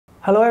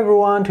Hello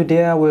everyone,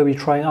 today I will be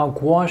trying out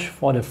gouache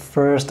for the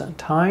first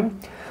time.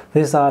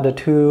 These are the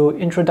two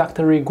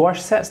introductory gouache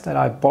sets that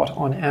I bought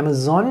on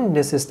Amazon.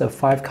 This is the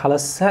 5-color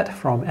set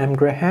from M.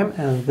 Graham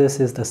and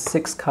this is the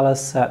 6-color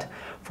set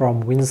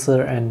from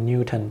Winsor and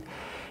Newton.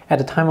 At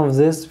the time of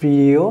this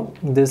video,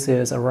 this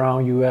is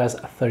around US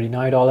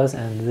 $39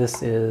 and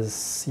this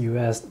is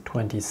US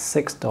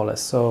 $26.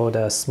 So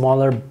the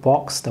smaller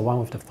box, the one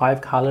with the 5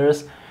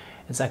 colors,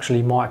 it's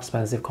actually more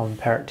expensive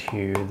compared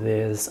to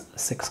this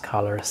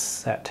 6-color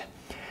set.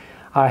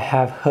 I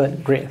have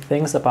heard great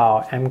things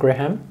about M.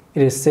 Graham.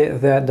 It is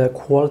said that the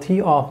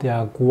quality of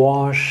their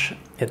gouache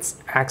is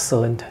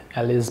excellent,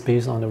 at least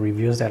based on the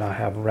reviews that I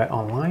have read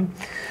online.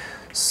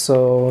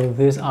 So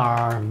these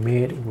are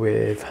made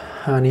with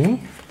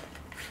honey.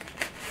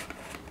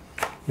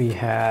 We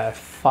have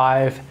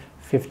 5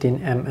 15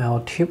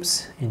 ml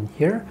tubes in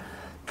here,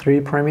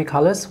 3 primary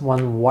colors,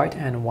 1 white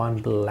and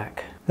 1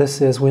 black.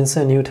 This is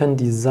Winsor Newton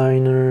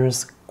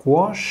Designer's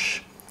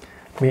gouache,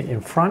 made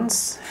in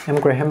France. M.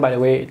 Graham, by the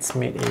way, it's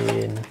made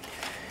in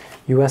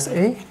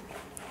USA.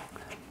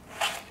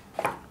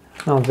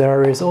 Now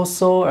there is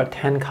also a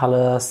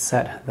 10-color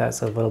set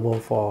that's available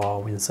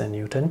for Winsor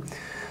Newton.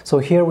 So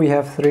here we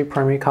have 3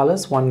 primary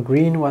colors, 1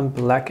 green, 1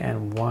 black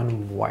and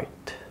 1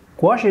 white.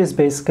 Gouache is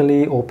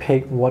basically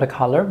opaque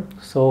watercolor.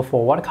 So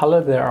for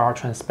watercolor there are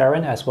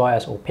transparent as well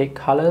as opaque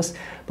colors,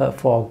 but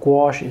for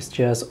gouache it's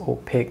just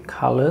opaque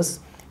colors.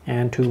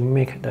 And to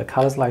make the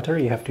colors lighter,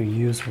 you have to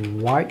use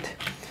white.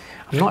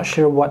 I'm not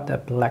sure what the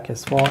black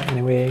is for.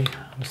 Anyway,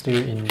 I'm still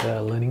in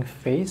the learning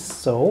phase.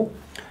 So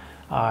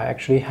I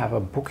actually have a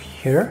book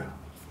here,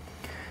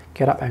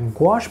 Get Up and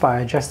Gouache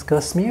by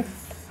Jessica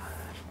Smith.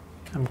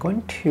 I'm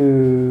going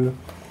to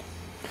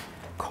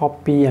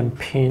copy and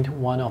paint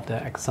one of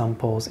the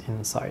examples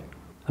inside.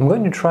 I'm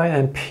going to try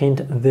and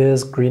paint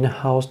this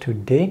greenhouse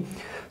today.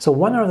 So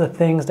one of the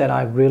things that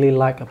I really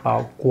like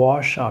about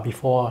gouache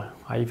before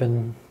I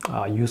even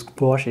use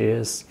gouache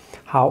is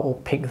how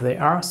opaque they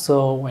are.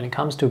 So when it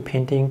comes to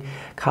painting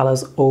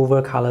colors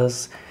over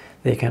colors,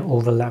 they can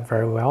overlap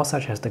very well,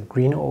 such as the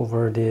green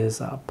over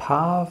this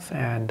path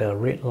and the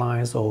red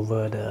lines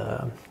over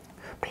the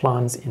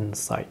plants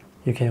inside.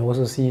 You can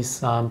also see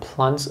some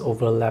plants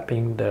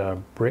overlapping the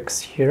bricks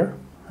here.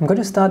 I'm going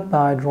to start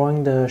by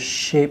drawing the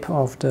shape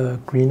of the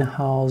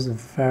greenhouse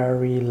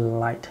very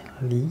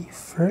lightly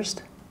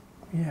first.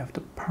 We have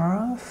the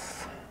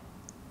path.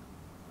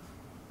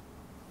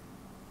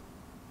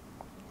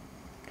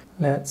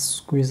 Let's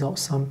squeeze out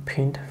some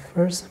paint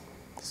first.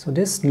 So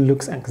this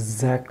looks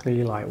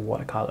exactly like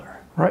watercolor.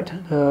 Right,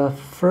 the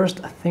first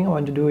thing I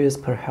want to do is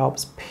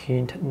perhaps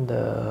paint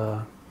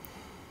a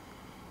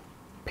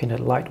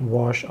light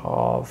wash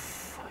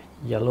of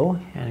yellow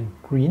and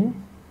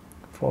green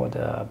for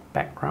the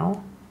background.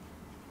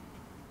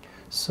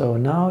 So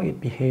now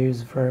it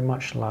behaves very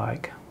much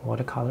like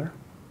watercolor.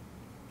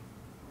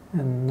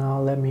 And now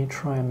let me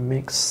try and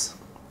mix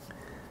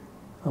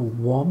a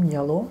warm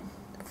yellow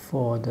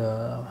for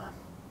the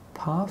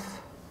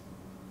path.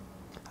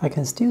 I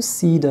can still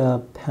see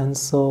the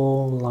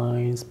pencil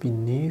lines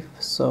beneath,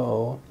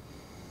 so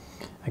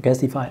I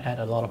guess if I add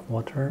a lot of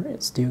water,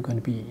 it's still going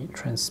to be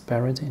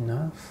transparent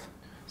enough.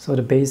 So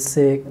the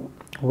basic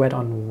wet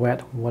on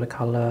wet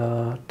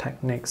watercolor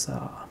techniques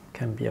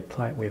can be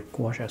applied with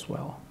gouache as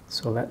well.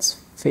 So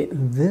let's fade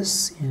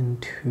this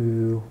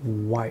into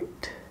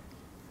white.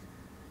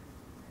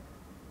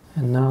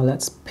 And now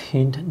let's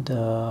paint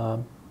the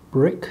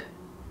brick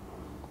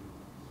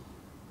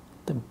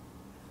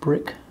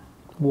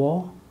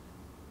wall.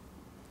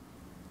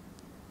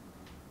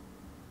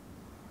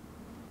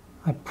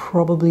 I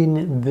probably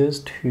need this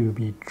to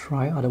be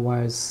dry,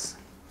 otherwise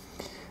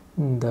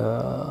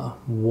the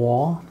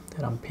wall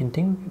that I'm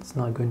painting, it's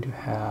not going to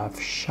have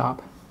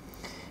sharp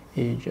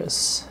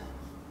edges.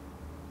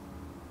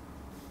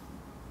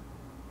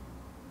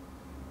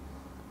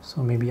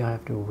 So maybe I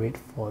have to wait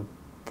for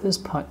this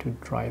part to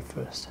dry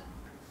first.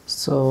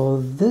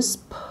 So this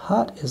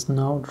part is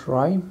now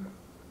dry.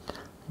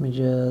 Let me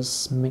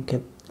just make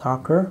it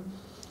darker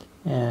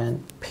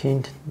and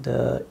paint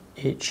the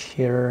edge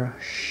here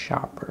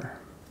sharper.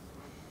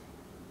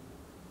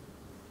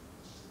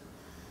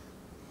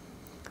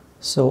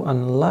 So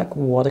unlike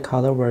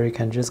watercolor where you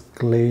can just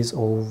glaze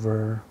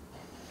over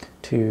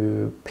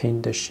to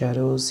paint the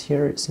shadows,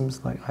 here it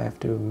seems like I have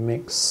to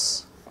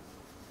mix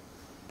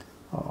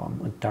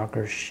a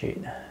darker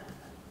shade.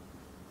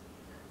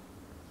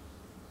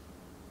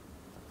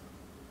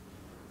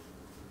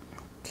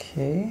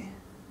 Okay,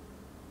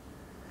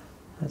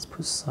 let's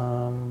put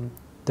some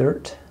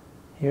dirt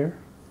here.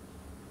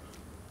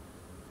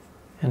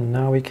 And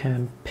now we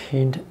can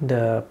paint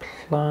the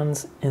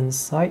plants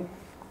inside.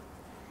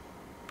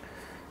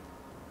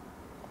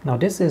 Now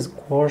this is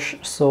gouache,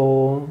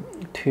 so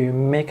to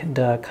make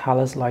the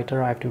colors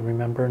lighter, I have to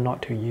remember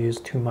not to use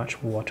too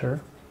much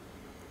water.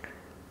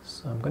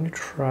 So I'm going to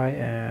try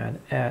and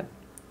add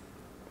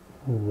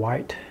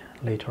white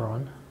later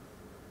on.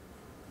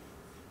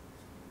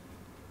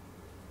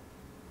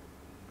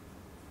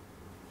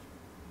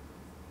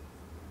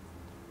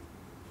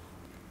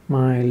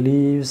 My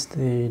leaves,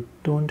 they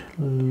don't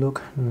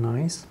look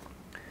nice.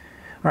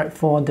 Alright,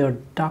 for the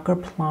darker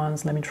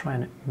plants, let me try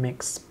and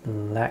mix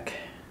black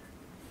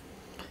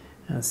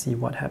and see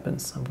what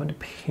happens. I'm going to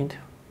paint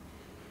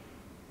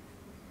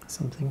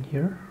something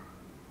here.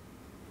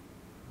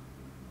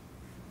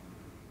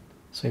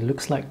 So it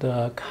looks like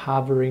the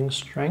covering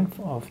strength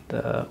of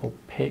the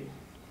opaque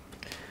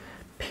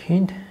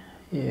paint,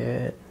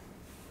 it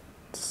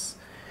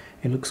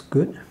looks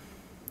good.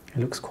 It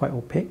looks quite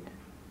opaque.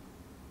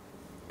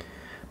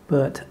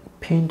 But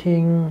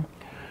painting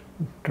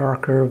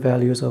darker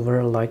values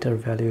over lighter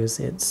values,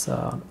 it's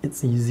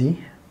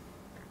easy.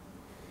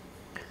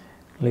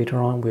 Later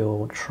on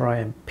we'll try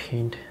and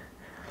paint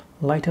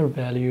lighter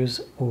values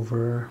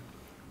over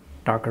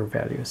darker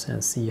values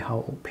and see how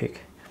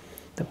opaque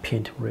the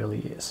paint really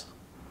is.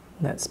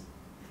 Let's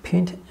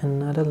paint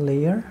another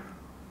layer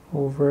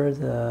over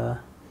the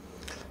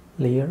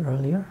layer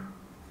earlier.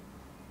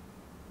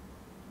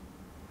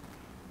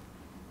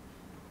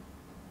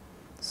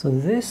 So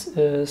this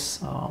is,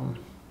 I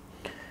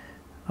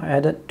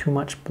added too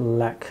much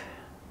black.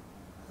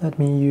 Let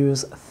me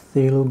use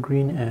phthalo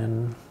green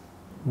and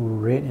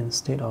red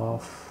instead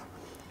of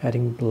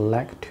adding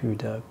black to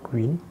the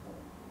green.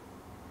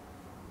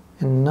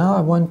 And now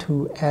I want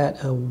to add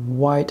a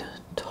white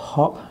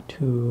top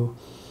to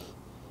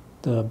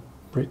the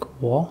brick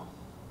wall.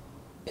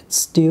 It's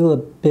still a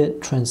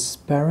bit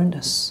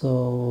transparent,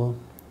 so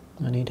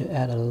I need to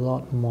add a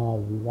lot more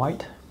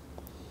white.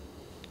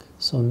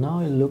 So now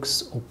it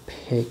looks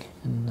opaque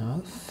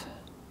enough.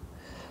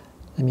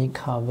 Let me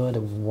cover the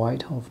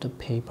white of the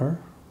paper.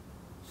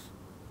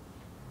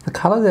 The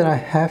color that I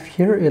have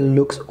here, it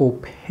looks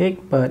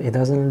opaque, but it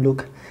doesn't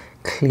look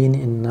clean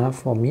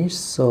enough for me,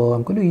 so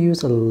I'm going to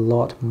use a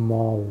lot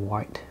more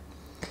white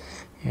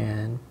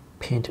and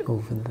paint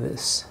over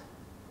this.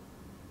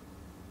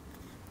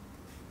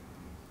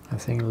 I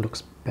think it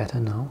looks better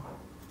now.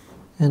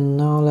 And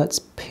now let's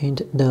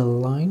paint the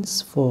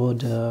lines for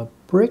the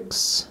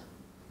bricks.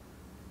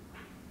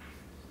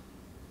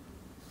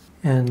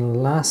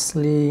 And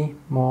lastly,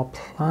 more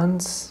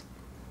plants.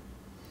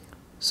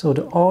 So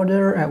the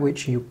order at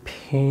which you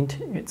paint,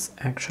 it's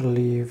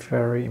actually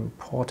very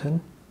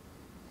important.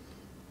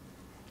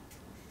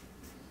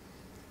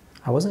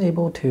 I wasn't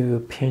able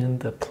to paint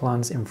the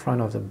plants in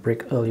front of the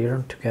brick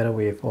earlier together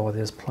with all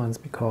these plants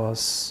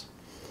because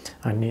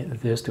I need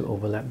this to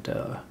overlap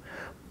the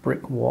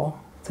brick wall.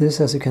 This,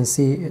 as you can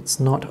see,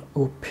 it's not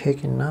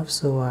opaque enough,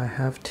 so I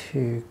have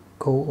to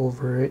go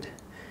over it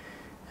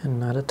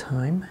another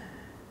time.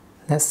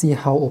 Let's see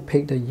how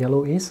opaque the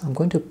yellow is. I'm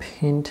going to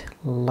paint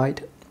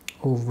light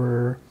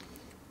over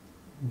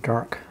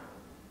dark.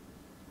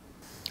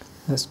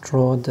 Let's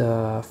draw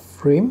the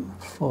frame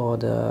for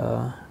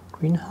the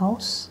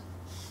greenhouse.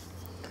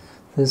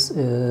 This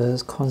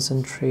is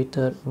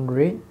concentrated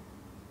red.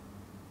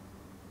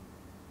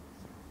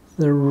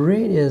 The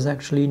red is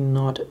actually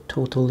not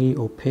totally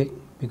opaque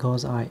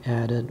because I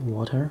added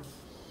water.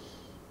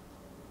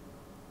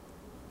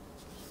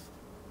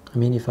 I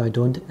mean, if I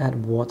don't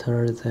add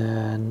water,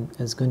 then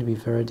it's going to be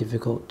very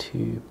difficult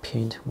to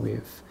paint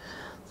with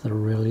the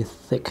really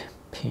thick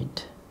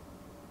paint.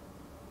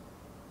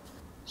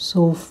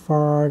 So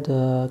far,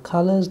 the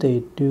colors,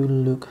 they do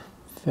look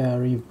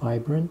very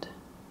vibrant.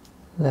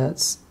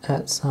 Let's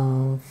add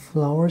some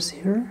flowers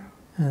here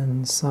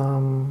and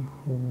some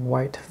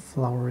white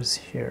flowers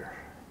here.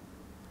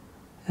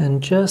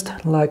 And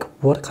just like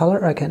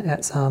watercolor, I can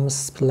add some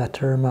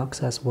splatter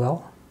marks as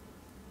well.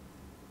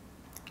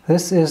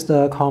 This is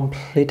the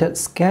completed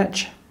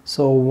sketch.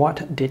 So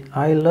what did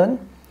I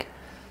learn?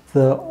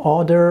 The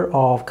order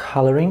of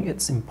coloring,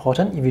 it's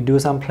important. If you do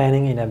some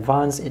planning in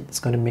advance, it's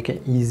going to make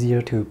it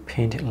easier to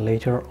paint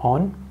later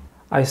on.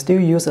 I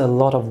still use a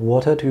lot of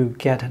water to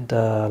get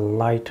the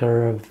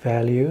lighter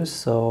values,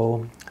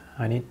 so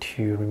I need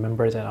to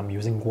remember that I'm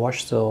using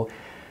gouache. So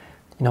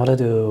in order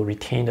to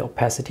retain the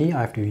opacity,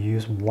 I have to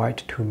use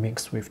white to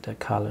mix with the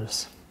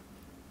colors.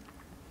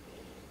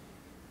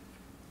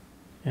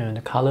 And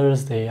the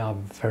colors, they are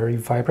very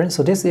vibrant.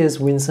 So this is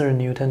Winsor &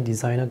 Newton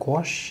Designer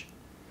Gouache.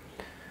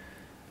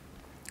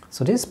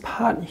 So this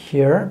part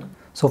here,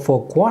 so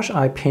for gouache,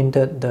 I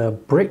painted the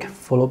brick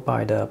followed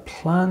by the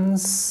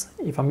plants.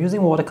 If I'm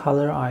using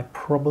watercolor, I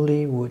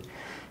probably would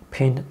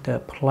paint the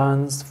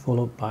plants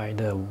followed by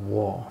the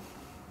wall.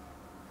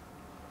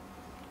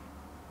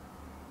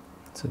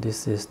 So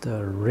this is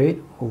the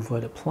red over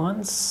the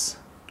plants.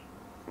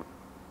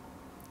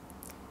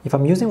 If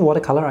I'm using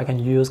watercolor, I can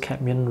use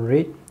cadmium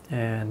red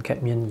and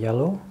cadmium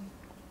yellow.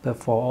 But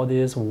for all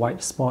these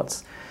white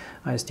spots,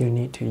 I still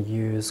need to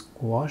use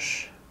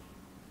gouache.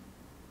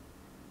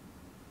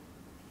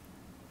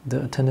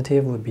 The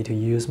alternative would be to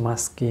use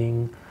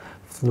masking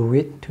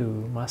fluid to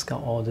mask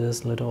out all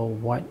these little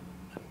white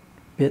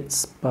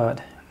bits,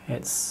 but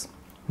it's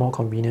more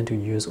convenient to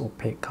use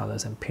opaque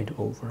colors and paint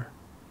over.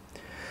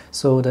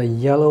 So the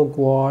yellow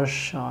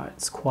gouache,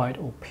 it's quite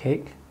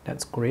opaque.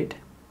 That's great.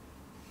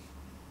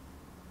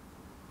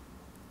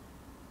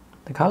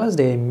 The colors,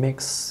 they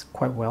mix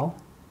quite well.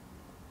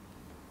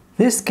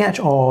 This sketch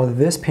or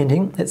this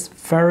painting, it's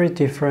very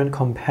different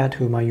compared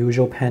to my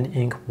usual pen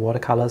ink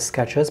watercolor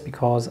sketches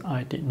because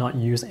I did not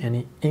use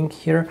any ink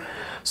here.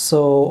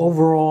 So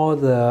overall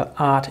the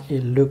art,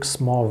 it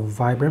looks more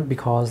vibrant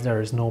because there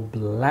is no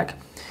black.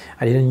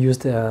 I didn't use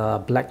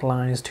the black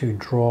lines to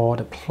draw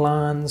the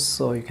plants,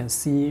 so you can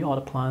see all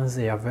the plants,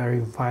 they are very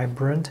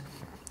vibrant.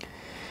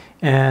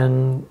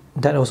 And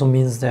that also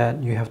means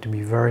that you have to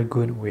be very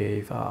good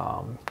with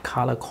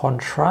color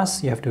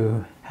contrast. You have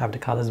to have the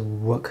colors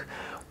work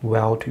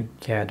well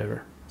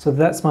together. So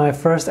that's my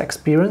first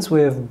experience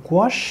with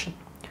gouache.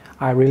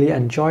 I really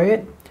enjoy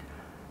it.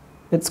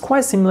 It's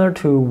quite similar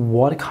to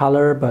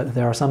watercolor, but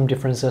there are some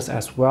differences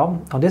as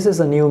well. Now this is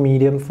a new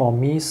medium for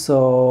me,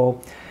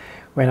 so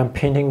when I'm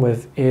painting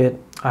with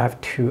it, I have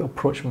to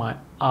approach my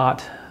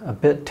art a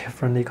bit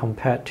differently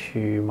compared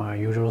to my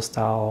usual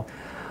style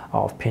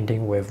of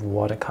painting with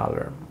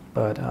watercolor.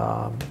 But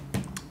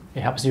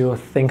it helps you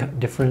think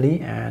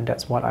differently, and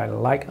that's what I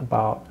like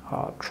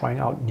about trying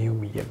out new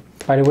medium.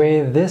 By the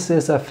way, this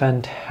is a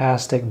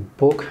fantastic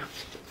book.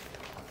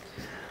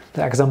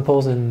 The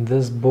examples in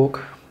this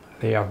book,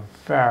 they are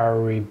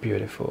very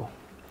beautiful.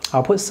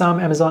 I'll put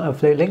some Amazon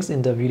affiliate links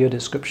in the video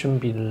description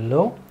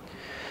below,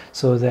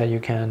 so that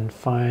you can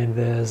find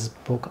this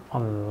book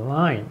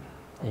online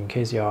in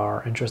case you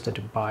are interested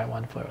to buy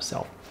one for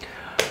yourself.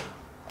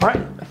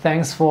 Alright,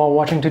 thanks for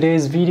watching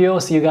today's video.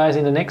 See you guys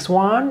in the next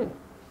one.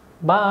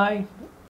 Bye!